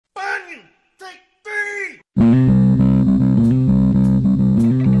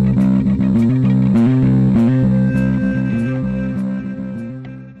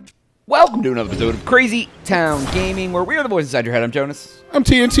welcome to another episode of Crazy Town Gaming, where we are the voice inside your head. I'm Jonas. I'm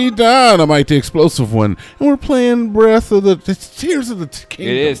TNT Dinomight, the explosive one, and we're playing Tears of the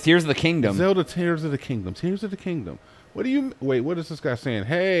Kingdom. It is Tears of the Kingdom. Zelda Tears of the Kingdom. Tears of the Kingdom. What do you... Wait, what is this guy saying?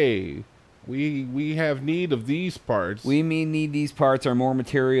 Hey, we have need of these parts. We need these parts or more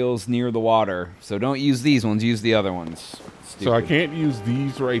materials near the water. So don't use these ones, use the other ones. Stupid. So I can't use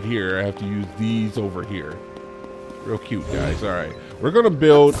these right here. I have to use these over here. Real cute, guys. All right. We're going to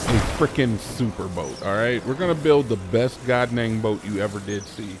build a freaking super boat, all right? We're going to build the best goddamn boat you ever did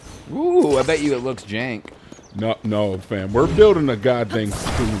see. Ooh, I bet you it looks jank. No, fam. We're building a goddamn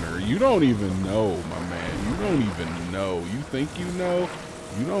schooner. You don't even know, my man. You don't even know. You think you know?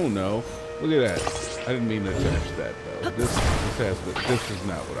 You don't know. Look at that. I didn't mean to attach that, though. This is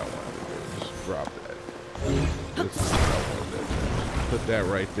not what I wanted to do. Just drop that. This is what I wanted to do. Put that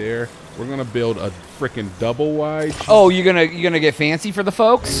right there. We're gonna build a freaking double wide. Oh, you're gonna get fancy for the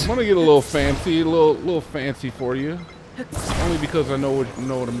folks? I'm gonna get a little fancy, a little fancy for you. Only because I know what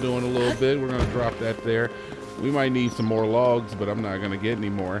I'm doing a little bit. We're gonna drop that there. We might need some more logs, but I'm not gonna get any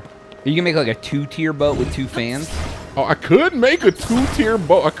more. You can make like a 2-tier boat with 2 fans. Oh, I could make a 2-tier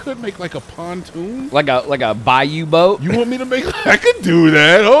boat. I could make like a pontoon. Like a bayou boat. You want me to make? I could do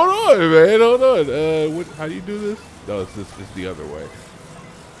that. Hold on, man. Hold on. How do you do this? No, it's the other way.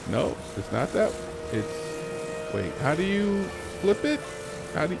 No, it's not that. It's wait. How do you flip it?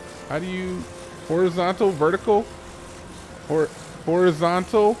 How do you horizontal, vertical, or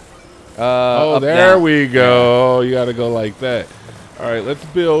horizontal? Oh, there down. We go. Yeah. You got to go like that. All right, let's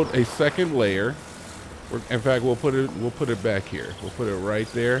build a second layer. In fact, we'll put it back here. We'll put it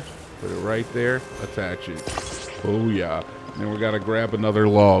right there. Put it right there. Attach it. Oh yeah. And then we gotta grab another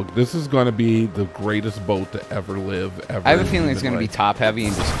log. This is gonna be the greatest boat to ever live. Ever. I have a feeling it's gonna be top heavy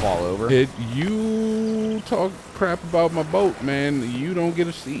and just fall over. You talk crap about my boat, man. You don't get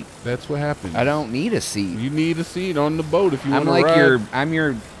a seat. That's what happens. I don't need a seat. You need a seat on the boat if you want to ride. I'm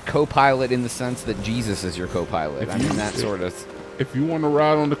your co-pilot in the sense that Jesus is your co-pilot. I mean that sort of. If you want to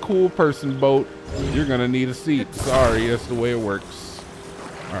ride on the cool person boat, you're gonna need a seat. Sorry, that's the way it works.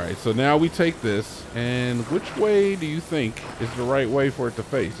 All right, so now we take this, and which way do you think is the right way for it to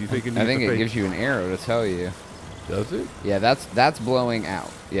face? You think it needs I think to it face? gives you an arrow to tell you. Does it? Yeah, that's blowing out.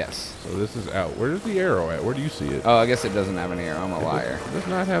 Yes. So this is out. Where's the arrow at? Where do you see it? Oh, I guess it doesn't have an arrow. I'm a liar. It does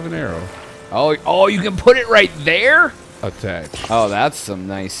not have an arrow. Oh, you can put it right there? Attach. Oh, that's some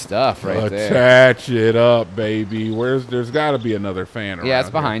nice stuff right there. Attach it up, baby. There's got to be another fan around. Yeah, it's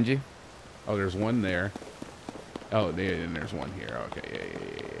behind you. Oh, there's one there. Oh, and there's one here. Okay,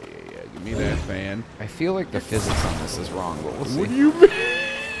 yeah. Give me that fan. I feel like the physics on this is wrong, but we'll see. What do you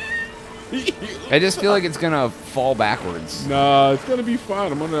mean? I just feel like it's gonna fall backwards. Nah, it's gonna be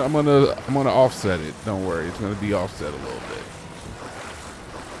fine. I'm gonna offset it. Don't worry, it's gonna be offset a little bit.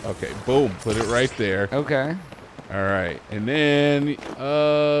 Okay, boom. Put it right there. Okay. All right, and then why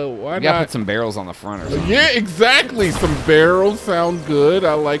you gotta not put some barrels on the front or something? Yeah, exactly. Some barrels sound good.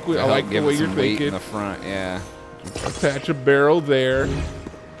 I like the way you're thinking. In the front, yeah. Attach a barrel there.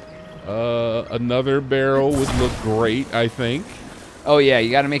 Another barrel would look great, I think. Oh yeah,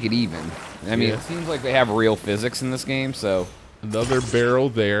 you got to make it even. I mean, it seems like they have real physics in this game, so. Another barrel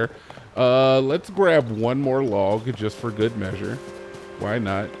there. Let's grab one more log just for good measure. Why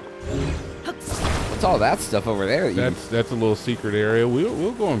not? What's all that stuff over there? That's a little secret area.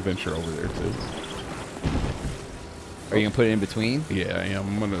 We'll go and venture over there too. Are you gonna put it in between? Yeah, I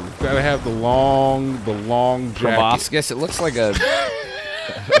am. Gotta have the long jacket. Proboscis. It looks like a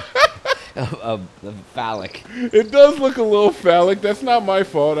phallic. It does look a little phallic. That's not my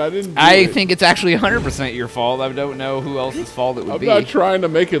fault. I didn't. I think it's actually 100% your fault. I don't know who else's fault it would be. I'm not trying to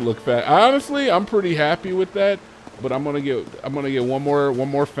make it look fat. Honestly, I'm pretty happy with that. But I'm gonna get one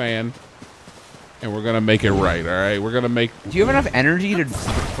more fan. And we're gonna make it right, all right? We're gonna make. Do you have enough energy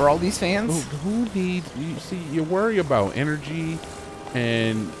for all these fans? Who needs? You worry about energy,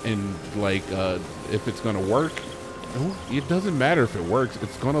 and like if it's gonna work. It doesn't matter if it works.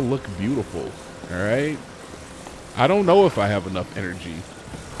 It's gonna look beautiful, all right? I don't know if I have enough energy.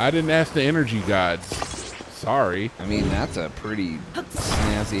 I didn't ask the energy gods. Sorry. I mean, that's a pretty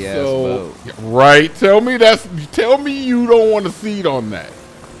snazzy ass boat. Right? Tell me you don't want a seat on that.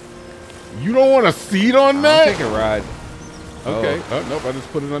 You don't want a seat on that? I'll take a ride. Okay. Oh, nope. I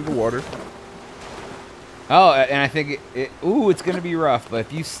just put it underwater. Oh, and I think it's going to be rough, but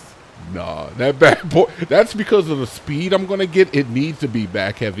if you... Nah, that bad boy. That's because of the speed I'm going to get. It needs to be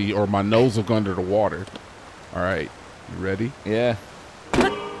back heavy or my nose will go under the water. All right. You ready? Yeah.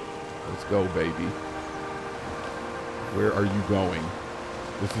 Let's go, baby. Where are you going?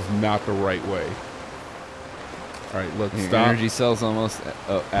 This is not the right way. All right, look, Your stop. energy cell's almost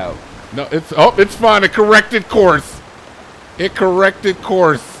out. No, it's fine. It corrected course. It corrected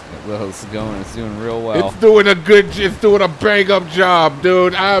course. Well, it's going. It's doing real well. It's doing a bang up job,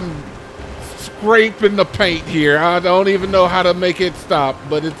 dude. I'm scraping the paint here. I don't even know how to make it stop,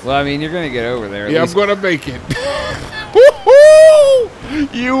 but it's. Well, I mean, you're gonna get over there. Yeah, I'm gonna make it. Woohoo!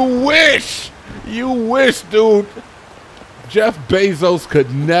 You wish, dude. Jeff Bezos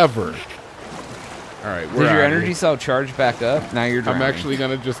could never. All right, Did your energy cell charge back up? Now you're drowning. I'm actually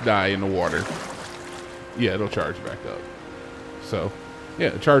gonna just die in the water. Yeah, it'll charge back up. So, yeah,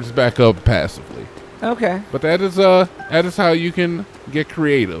 it charges back up passively. Okay. But that is how you can get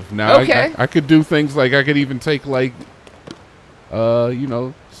creative. Now, okay. I could do things like I could even take like, you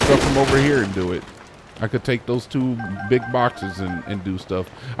know, stuff from over here and do it. I could take those 2 big boxes and do stuff.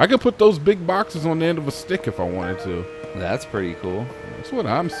 I could put those big boxes on the end of a stick if I wanted to. That's pretty cool. That's what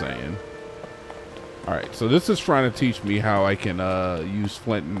I'm saying. All right, so this is trying to teach me how I can use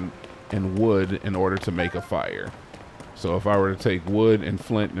flint and wood in order to make a fire. So if I were to take wood and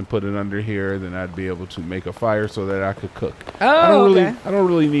flint and put it under here, then I'd be able to make a fire so that I could cook. Oh, okay. I don't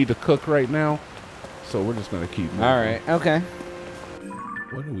really need to cook right now, so we're just gonna keep moving. All right. Okay.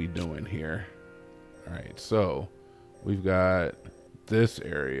 What are we doing here? All right, so we've got this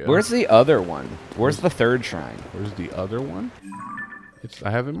area. Where's the other one? Where's the 3rd shrine? Where's the other one? I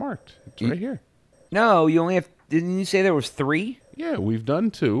have it marked. It's right here. No, you only have. Didn't you say there was 3? Yeah, we've done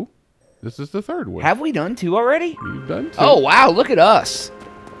 2. This is the 3rd one. Have we done 2 already? We've done 2. Oh wow! Look at us.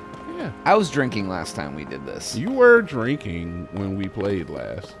 Yeah. I was drinking last time we did this. You were drinking when we played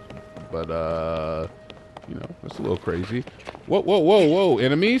last, but you know, that's a little crazy. Whoa!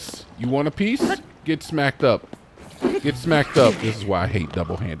 Enemies, you want a piece? Get smacked up. Get smacked up. This is why I hate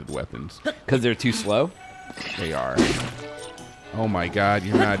double-handed weapons. Because they're too slow? They are. Oh my God,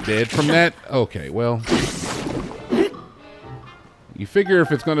 you're not dead from that? Okay, well. You figure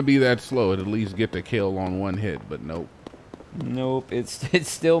if it's going to be that slow, it'd at least get the kill on 1 hit, but nope. Nope, it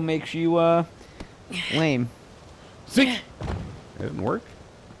still makes you, lame. See? It didn't work.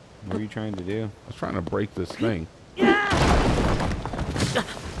 What are you trying to do? I was trying to break this thing.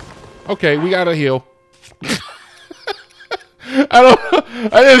 Okay, we got to heal. I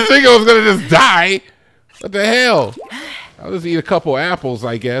didn't think I was going to just die. What the hell? I'll just eat a couple apples,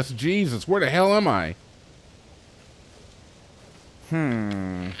 I guess. Jesus, where the hell am I?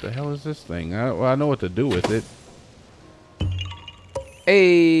 What the hell is this thing? Well, I know what to do with it.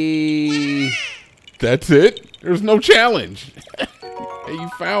 Hey. That's it? There's no challenge. Hey, you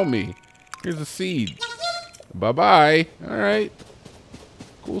found me. Here's a seed. Bye-bye. All right.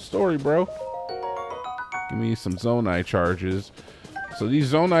 Cool story, bro. Give me some Zonai charges. So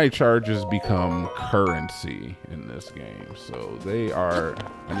these Zonai charges become currency in this game. So they are...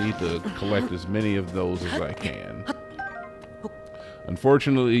 I need to collect as many of those as I can.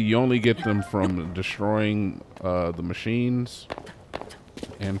 Unfortunately, you only get them from destroying the machines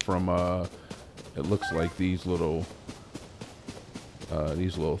and from it looks like these little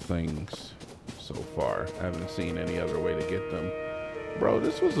things so far. I haven't seen any other way to get them. Bro,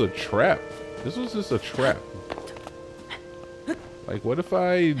 this was a trap. This was just a trap. Like, what if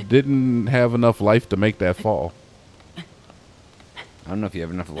I didn't have enough life to make that fall? I don't know if you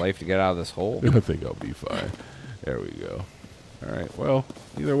have enough life to get out of this hole. I think I'll be fine. There we go. All right, well,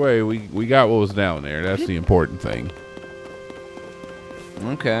 either way, we got what was down there. That's the important thing.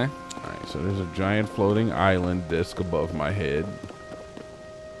 Okay. All right, so there's a giant floating island disc above my head.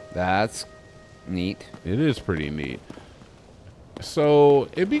 That's neat. It is pretty neat. So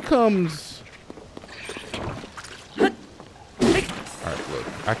it becomes... All right,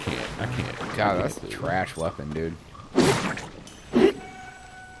 look, I can't. God, that's a trash weapon, dude.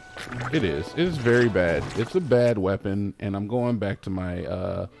 It is. It is very bad. It's a bad weapon, and I'm going back to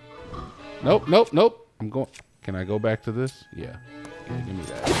my, Nope. I'm going... Can I go back to this? Yeah. Give me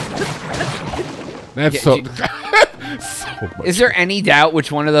that. That's so... so much. Is there any doubt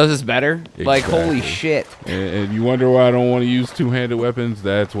which one of those is better? Exactly. Like, holy shit. And you wonder why I don't want to use two-handed weapons?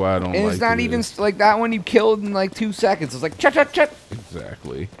 That's why I don't and like it's not even... Like, that one you killed in, like, 2 seconds. It's like, chut.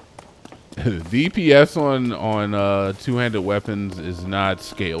 Exactly. The DPS on two-handed weapons is not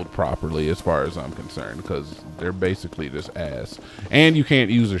scaled properly as far as I'm concerned, because they're basically just ass. And you can't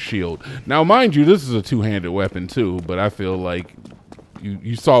use a shield. Now, mind you, this is a two-handed weapon too, but I feel like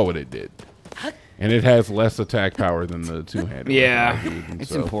you saw what it did. And it has less attack power than the two-handed yeah, weapon.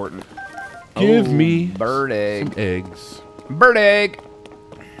 it's important. Give me bird egg. some eggs. Bird egg.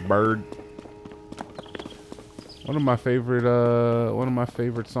 Bird. One of my favorite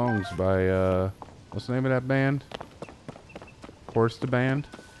songs by what's the name of that band? Horse the Band.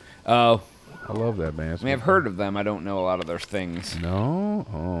 Oh, I love that band. I mean, I've heard of them. I don't know a lot of their things. No?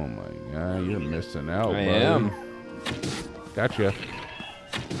 Oh my god, you're missing out, I buddy. am. Gotcha.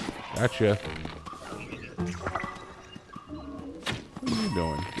 Gotcha. What are you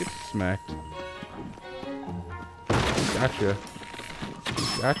doing? Get smacked. Gotcha.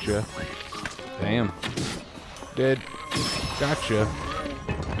 Gotcha. Damn. Dead. Gotcha.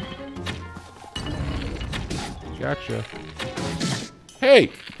 Gotcha.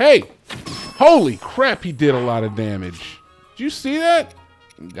 Hey! Hey! Holy crap, he did a lot of damage. Did you see that?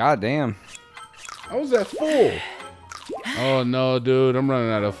 God damn. I was at full. Oh no, dude. I'm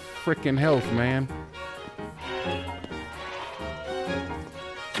running out of freaking health, man.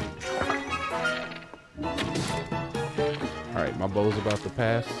 Alright, my bow's about to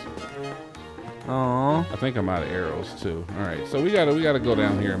pass. Aww. I think I'm out of arrows too. Alright, so we gotta go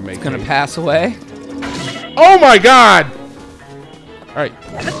down here and make It's gonna pass away. Oh my god! Alright.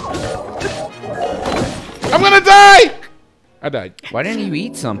 I'm gonna die! I died. Why didn't you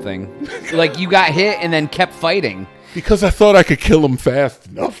eat something? Like you got hit and then kept fighting. Because I thought I could kill him fast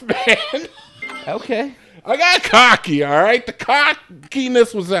enough, man. Okay. I got cocky, alright? The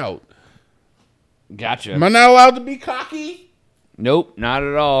cockiness was out. Gotcha. Am I not allowed to be cocky? Nope, not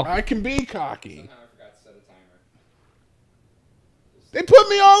at all. I can be cocky. They put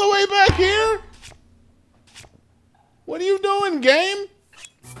me all the way back here? What are you doing, game?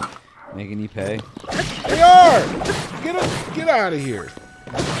 Making you pay. They are. Get out of here.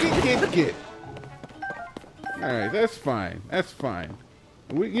 Get. All right, that's fine. That's fine.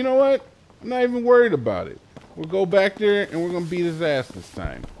 You know what? I'm not even worried about it. We'll go back there and we're gonna beat his ass this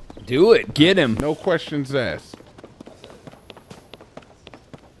time. Do it. Get him. No questions asked.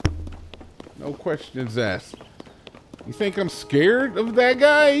 No questions asked. You think I'm scared of that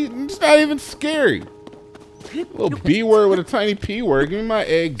guy? It's not even scary. Little B word with a tiny P word. Give me my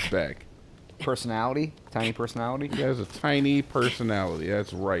eggs back. Personality? Tiny personality? He has a tiny personality.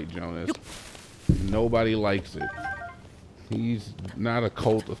 That's right, Jonas. Nobody likes it. He's not a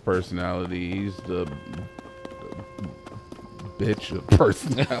cult of personality. He's the bitch of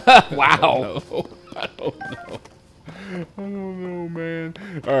personality. Wow. I don't know, man.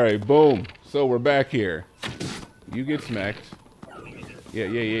 All right, boom. So we're back here. You get smacked. Yeah.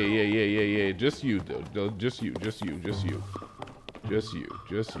 Just you, though. Just you.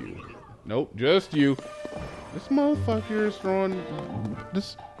 Nope, just you. This motherfucker is throwing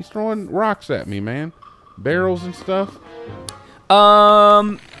he's throwing rocks at me, man. Barrels and stuff.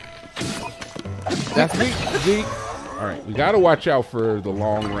 That's Zeke. All right, we gotta watch out for the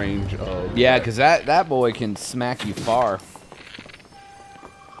long range of. yeah, because that boy can smack you far.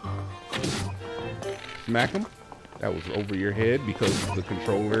 Smack him. That was over your head because the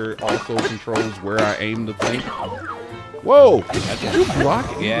controller also controls where I aim the thing. Whoa! Did you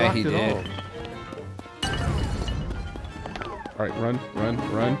block it? Yeah, he did. All right, run.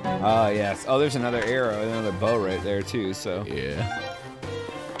 Oh, yes. Oh, there's another arrow, another bow right there, too, so. Yeah.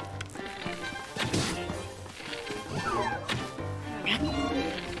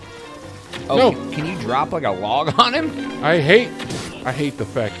 Oh, no. Can you drop like a log on him? I hate the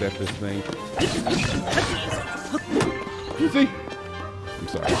fact that this thing. See? I'm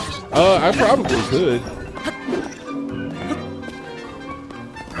sorry. I probably could.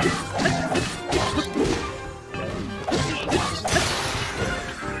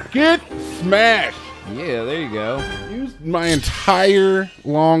 Get smashed. Yeah, there you go. Used my entire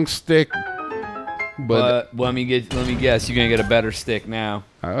long stick, but let me guess, you're gonna get a better stick now.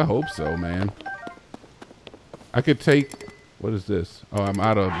 I hope so, man. I could take. What is this? Oh, I'm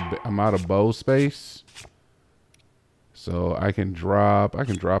out of bow space. So I can drop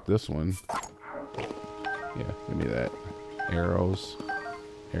this one. Yeah, give me that. Arrows.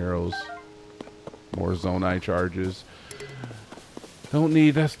 More Zonai charges. Don't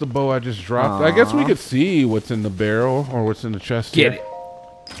need, that's the bow I just dropped. I guess we could see what's in the barrel or what's in the chest Get here. it.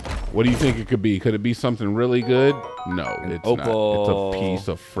 What do you think it could be? Could it be something really good? No, it's not. It's a piece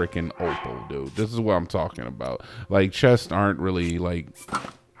of freaking opal, dude. This is what I'm talking about. Like, chests aren't really, like,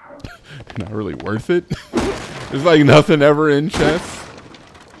 not really worth it. There's like nothing ever in chests.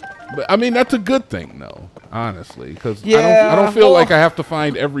 But I mean, that's a good thing, though, honestly, because I don't feel like I have to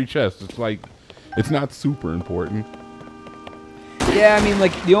find every chest. It's like, it's not super important. Yeah, I mean,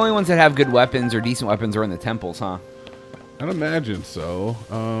 like, the only ones that have good weapons or decent weapons are in the temples, huh? I'd imagine so.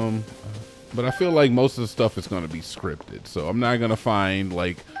 But I feel like most of the stuff is going to be scripted, so I'm not going to find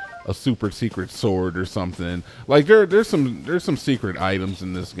like a super secret sword or something. Like there's some secret items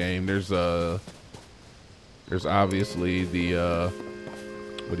in this game. There's obviously the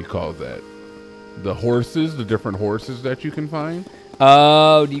what do you call that? The horses, the different horses that you can find.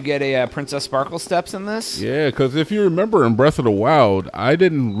 Oh, do you get a Princess Sparkle steps in this? Yeah, because if you remember in Breath of the Wild, I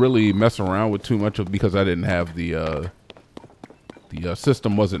didn't really mess around with too much of because I didn't have the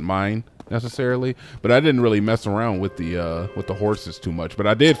system wasn't mine necessarily, but I didn't really mess around with the horses too much. But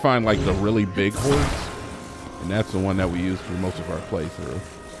I did find like the really big horse, and that's the one that we used for most of our playthrough.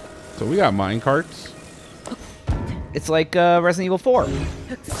 So we got mine carts. It's like Resident Evil 4.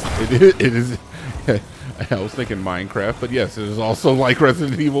 It is. I was thinking Minecraft, but yes, it is also like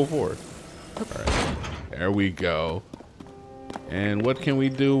Resident Evil 4. All right, there we go. And what can we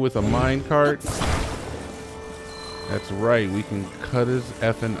do with a minecart? That's right, we can cut his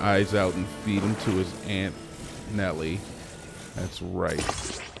effing eyes out and feed him to his Aunt Nellie. That's right.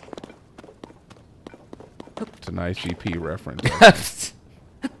 It's an ICP reference.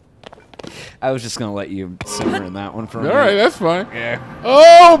 I was just gonna let you simmer in that one for a minute. All right, that's fine. Yeah.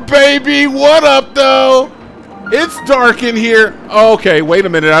 Oh, baby, what up, though? It's dark in here. Okay, wait a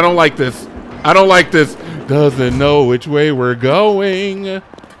minute. I don't like this. I don't like this. Doesn't know which way we're going. All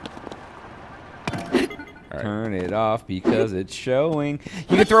right. Turn it off because it's showing.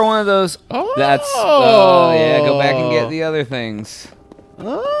 You can throw one of those. Oh. Yeah, go back and get the other things.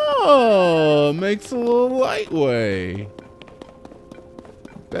 Oh, makes a little lightweight.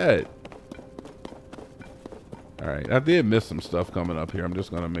 Bet. All right, I did miss some stuff coming up here. I'm just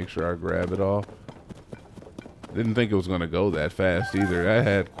going to make sure I grab it all. Didn't think it was going to go that fast either. That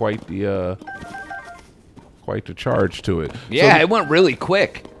had quite the charge to it. Yeah, so, it went really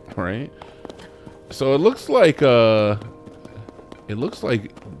quick. Right. So it looks like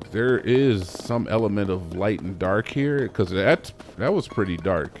there is some element of light and dark here because that was pretty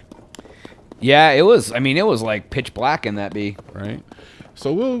dark. Yeah, it was. I mean, it was like pitch black in that bee. Right.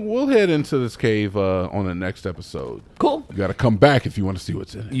 So we'll head into this cave on the next episode. Cool. You got to come back if you want to see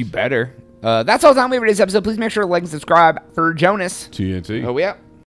what's in it. You better. That's all the time we have for today's episode. Please make sure to like and subscribe for Jonas. TNT. Oh, yeah.